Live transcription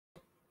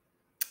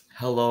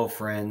Hello,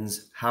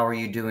 friends. How are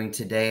you doing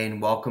today?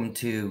 And welcome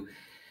to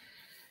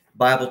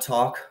Bible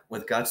Talk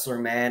with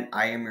Gutzler Man.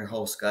 I am your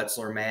host,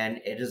 Gutzler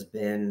Man. It has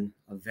been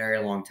a very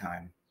long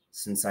time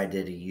since I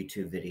did a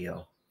YouTube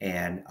video,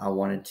 and I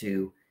wanted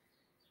to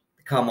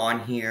come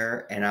on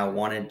here and I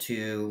wanted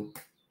to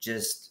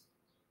just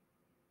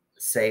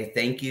say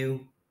thank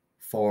you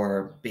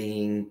for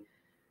being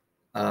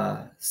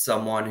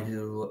someone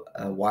who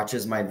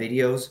watches my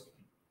videos.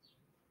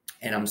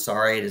 And I'm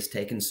sorry it has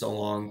taken so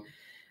long.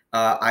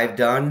 I've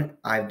done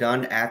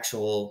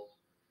actual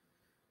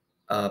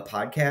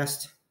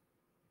podcast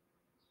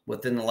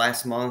within the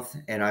last month,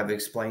 and I've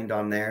explained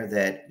on there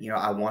that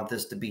I want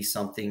this to be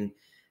something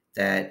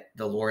that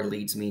the Lord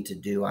leads me to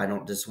do. I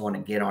don't just want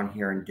to get on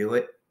here and do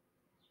it.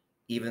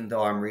 Even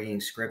though I'm reading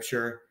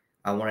scripture,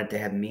 I want it to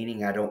have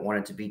meaning. I don't want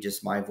it to be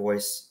just my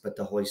voice, but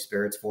the Holy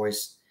Spirit's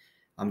voice.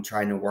 I'm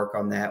trying to work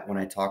on that when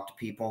I talk to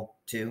people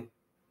too.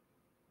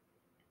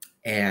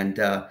 And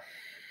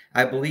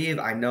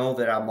I know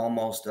that I'm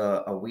almost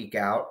a week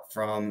out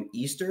from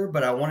Easter,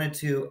 but I wanted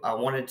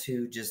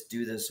to just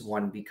do this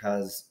one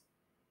because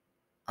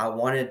I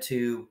wanted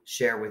to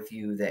share with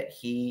you that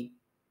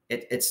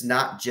it's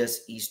not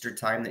just Easter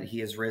time that he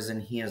has risen.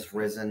 He has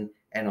risen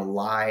and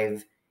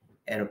alive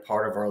and a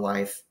part of our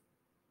life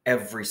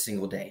every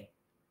single day,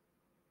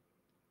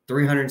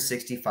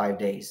 365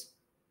 days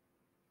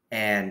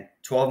and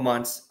 12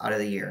 months out of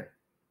the year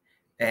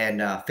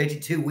and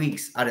 52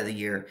 weeks out of the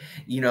year.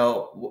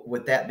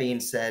 With that being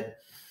said,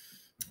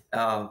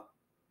 uh,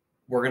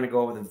 we're going to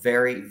go with a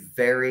very,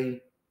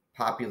 very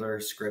popular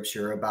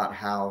scripture about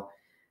how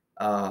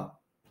uh,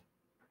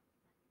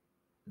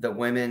 the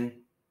women,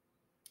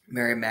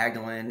 Mary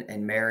Magdalene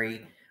and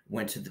Mary,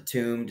 went to the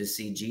tomb to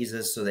see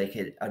Jesus so they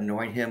could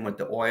anoint him with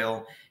the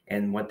oil.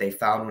 And what they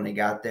found when they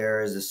got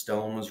there is a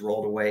stone was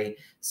rolled away,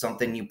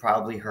 something you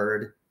probably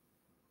heard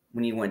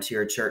when you went to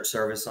your church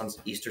service on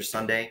Easter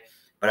Sunday.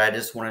 But I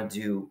just wanted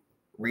to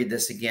read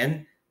this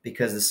again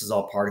because this is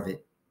all part of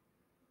it.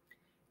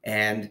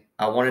 And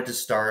I wanted to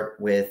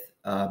start with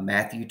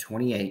Matthew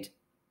 28,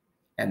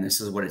 and this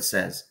is what it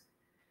says.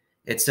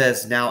 It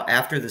says, "Now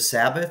after the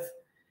Sabbath,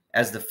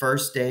 as the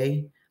first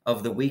day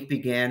of the week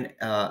began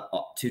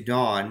to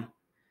dawn,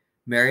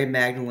 Mary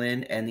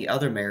Magdalene and the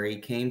other Mary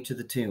came to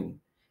the tomb.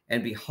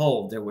 And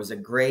behold, there was a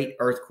great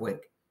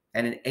earthquake,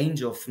 and an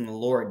angel from the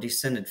Lord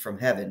descended from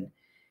heaven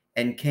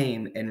and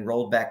came and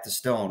rolled back the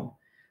stone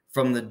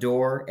from the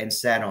door and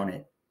sat on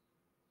it.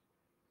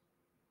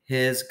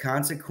 His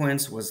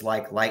consequence was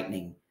like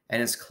lightning, and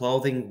his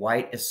clothing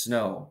white as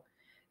snow.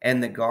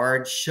 And the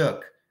guard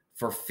shook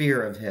for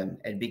fear of him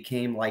and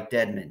became like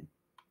dead men.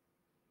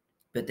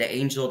 But the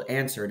angel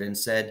answered and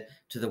said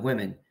to the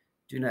women,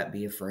 'Do not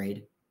be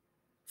afraid,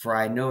 for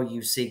I know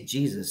you seek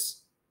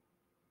Jesus,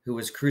 who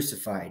was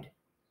crucified.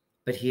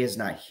 But he is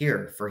not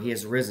here, for he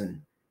is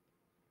risen.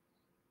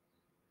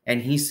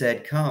 And he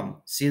said,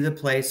 Come, see the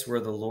place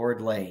where the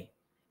Lord lay,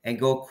 and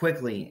go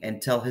quickly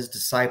and tell his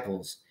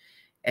disciples,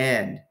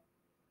 and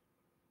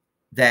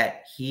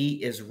that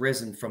he is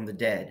risen from the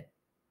dead.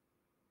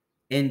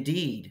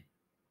 Indeed,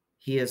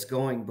 he is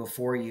going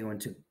before you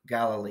into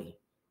Galilee.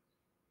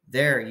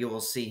 There you will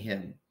see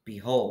him.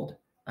 Behold,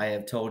 I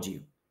have told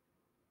you.'"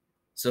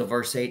 So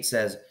verse 8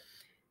 says,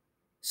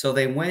 "So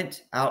they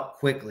went out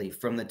quickly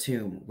from the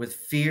tomb with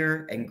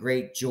fear and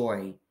great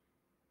joy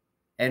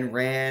and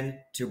ran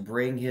to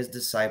bring his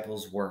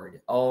disciples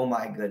word." Oh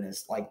my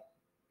goodness.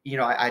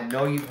 I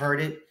know you've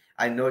heard it.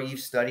 I know you've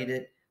studied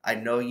it. I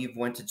know you've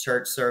went to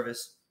church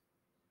service.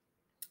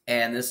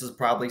 And this is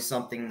probably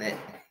something that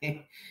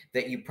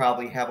that you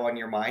probably have on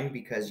your mind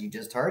because you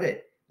just heard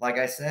it. Like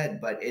I said,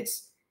 but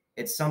it's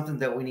something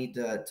that we need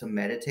to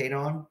meditate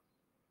on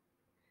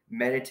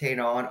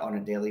a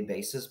daily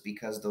basis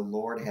because the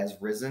Lord has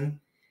risen.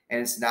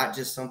 And it's not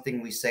just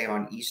something we say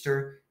on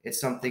Easter,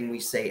 it's something we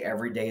say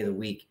every day of the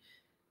week.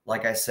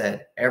 Like I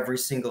said, every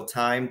single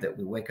time that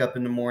we wake up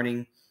in the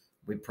morning,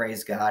 we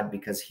praise God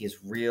because he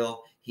is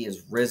real, he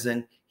is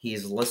risen, he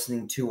is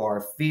listening to our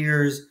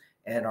fears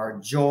and our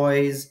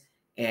joys,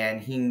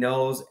 and he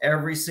knows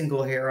every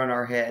single hair on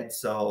our head.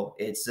 So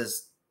it's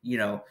just,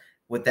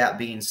 with that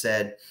being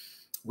said,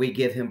 we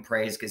give him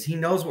praise because he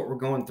knows what we're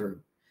going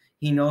through.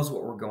 He knows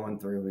what we're going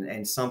through.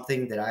 And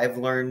something that I've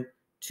learned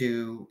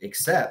to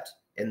accept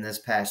in this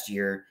past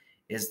year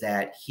is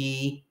that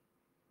he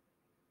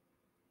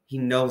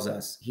knows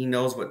us. He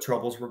knows what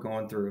troubles we're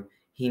going through.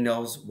 He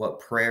knows what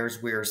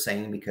prayers we are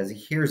saying because he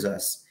hears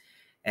us.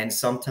 And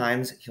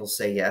sometimes he'll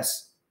say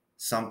yes.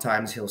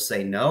 Sometimes he'll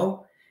say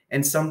no.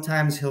 And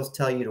sometimes he'll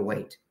tell you to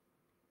wait.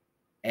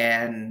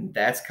 And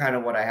that's kind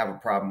of what I have a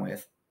problem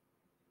with.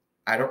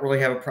 I don't really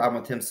have a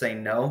problem with him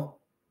saying no.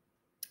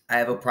 I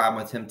have a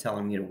problem with him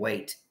telling me to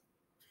wait.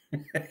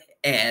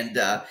 And,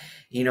 a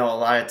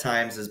lot of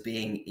times as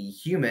being a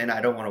human, I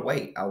don't want to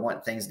wait. I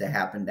want things to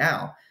happen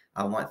now.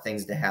 I want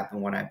things to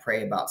happen when I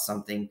pray about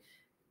something.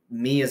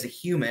 Me as a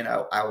human,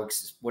 I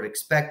would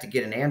expect to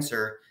get an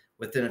answer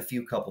within a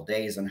few couple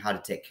days on how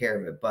to take care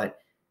of it. But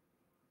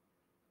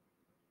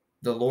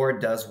the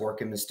Lord does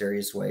work in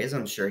mysterious ways.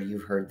 I'm sure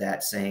you've heard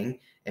that saying.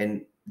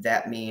 And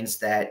that means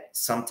that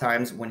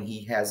sometimes when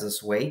he has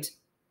us wait,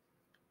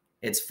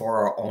 it's for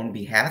our own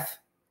behalf.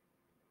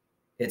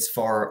 It's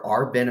for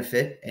our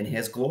benefit and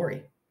his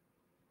glory.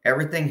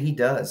 Everything he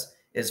does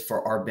is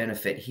for our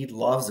benefit. He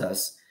loves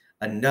us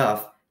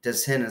enough to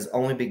send his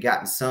only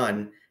begotten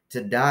son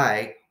to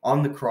die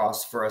on the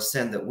cross for a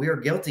sin that we are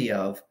guilty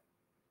of,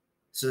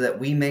 so that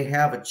we may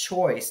have a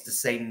choice to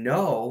say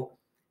no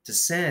to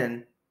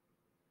sin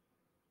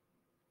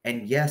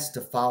and yes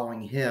to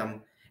following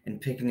him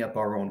and picking up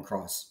our own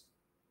cross.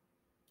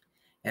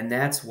 And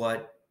that's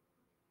what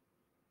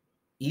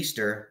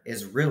Easter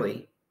is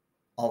really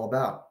all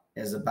about,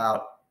 is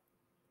about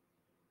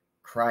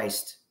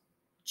Christ,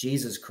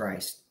 Jesus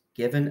Christ,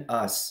 giving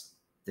us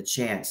the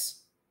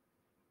chance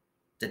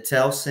to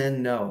tell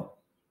sin no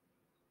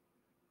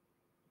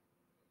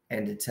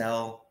and to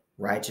tell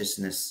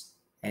righteousness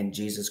and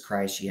Jesus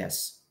Christ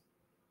yes.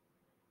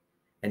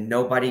 And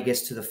nobody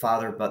gets to the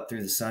Father but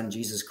through the Son,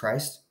 Jesus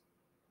Christ.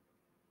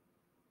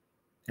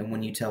 And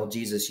when you tell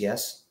Jesus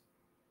yes,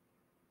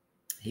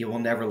 he will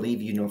never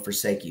leave you nor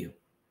forsake you.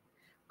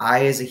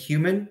 I, as a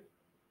human,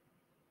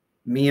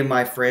 me and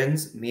my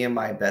friends, me and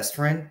my best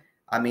friend,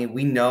 I mean,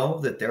 we know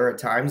that there are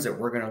times that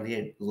we're going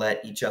to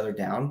let each other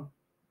down.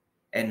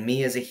 And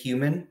me as a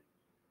human,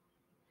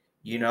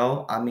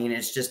 I mean,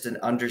 it's just an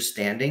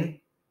understanding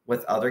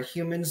with other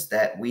humans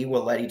that we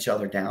will let each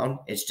other down.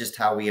 It's just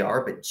how we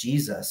are. But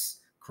Jesus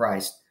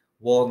Christ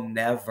will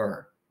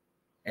never,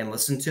 and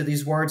listen to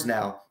these words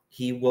now,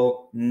 he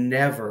will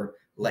never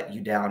let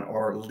you down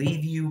or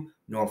leave you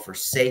nor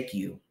forsake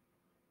you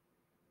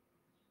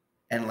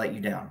and let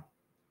you down.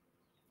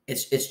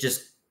 It's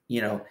just,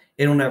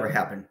 it'll never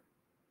happen.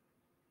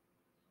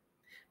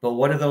 But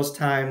what are those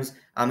times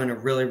I'm in a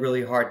really,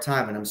 really hard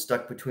time and I'm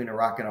stuck between a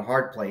rock and a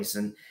hard place,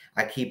 and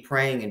I keep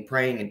praying and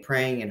praying and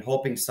praying and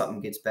hoping something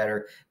gets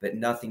better, but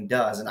nothing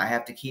does. And I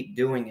have to keep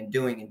doing and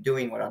doing and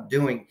doing what I'm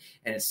doing.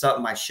 And it's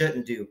something I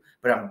shouldn't do,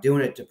 but I'm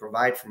doing it to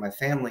provide for my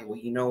family. Well,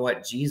 you know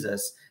what?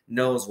 Jesus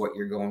knows what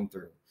you're going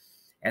through.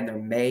 And there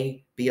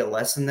may be a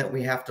lesson that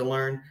we have to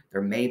learn.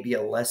 There may be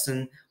a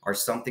lesson or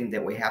something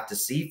that we have to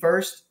see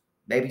first.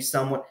 Maybe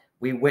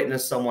we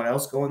witness someone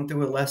else going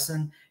through a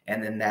lesson,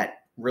 and then that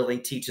really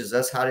teaches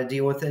us how to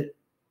deal with it.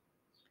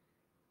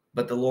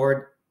 But the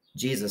Lord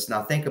Jesus,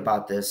 now think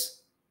about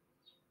this.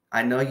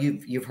 I know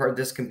you've heard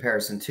this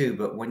comparison too,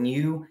 but when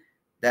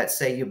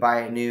say you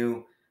buy a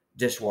new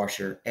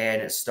dishwasher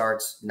and it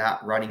starts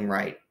not running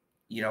right,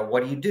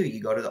 what do?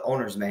 You go to the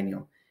owner's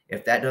manual.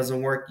 If that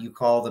doesn't work, you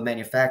call the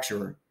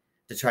manufacturer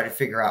to try to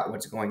figure out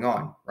what's going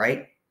on,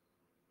 right?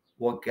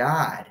 Well,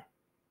 God,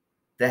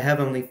 the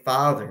Heavenly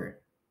Father,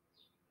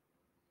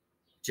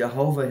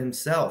 Jehovah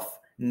himself,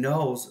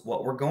 knows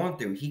what we're going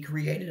through. He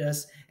created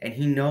us and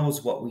he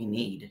knows what we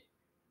need.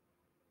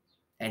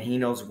 And he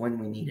knows when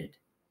we need it.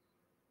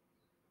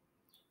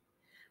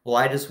 Well,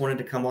 I just wanted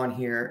to come on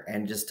here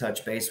and just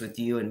touch base with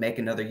you and make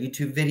another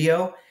YouTube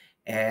video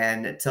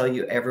and tell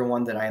you,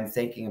 everyone, that I am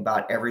thinking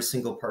about every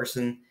single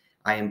person.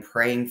 I am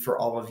praying for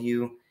all of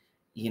you.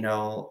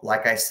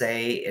 Like I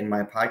say in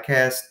my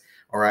podcast,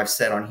 or I've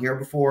said on here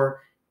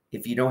before,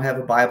 if you don't have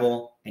a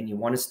Bible and you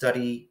want to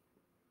study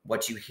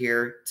what you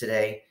hear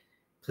today,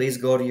 please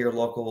go to your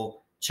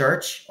local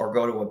church or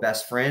go to a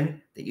best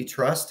friend that you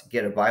trust,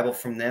 get a Bible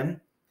from them.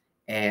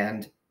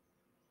 And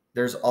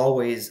there's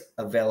always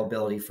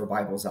availability for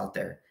Bibles out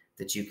there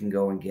that you can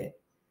go and get.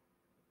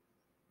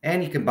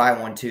 And you can buy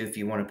one too if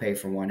you want to pay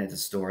for one at the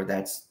store.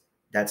 That's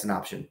an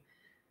option.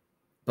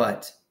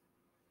 But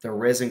the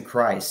risen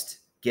Christ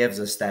gives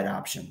us that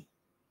option.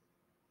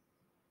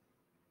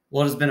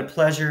 Well, it has been a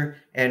pleasure.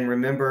 And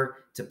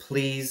remember to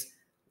please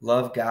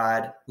love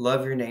God,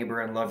 love your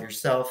neighbor, and love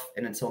yourself.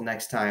 And until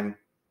next time,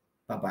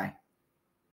 bye-bye.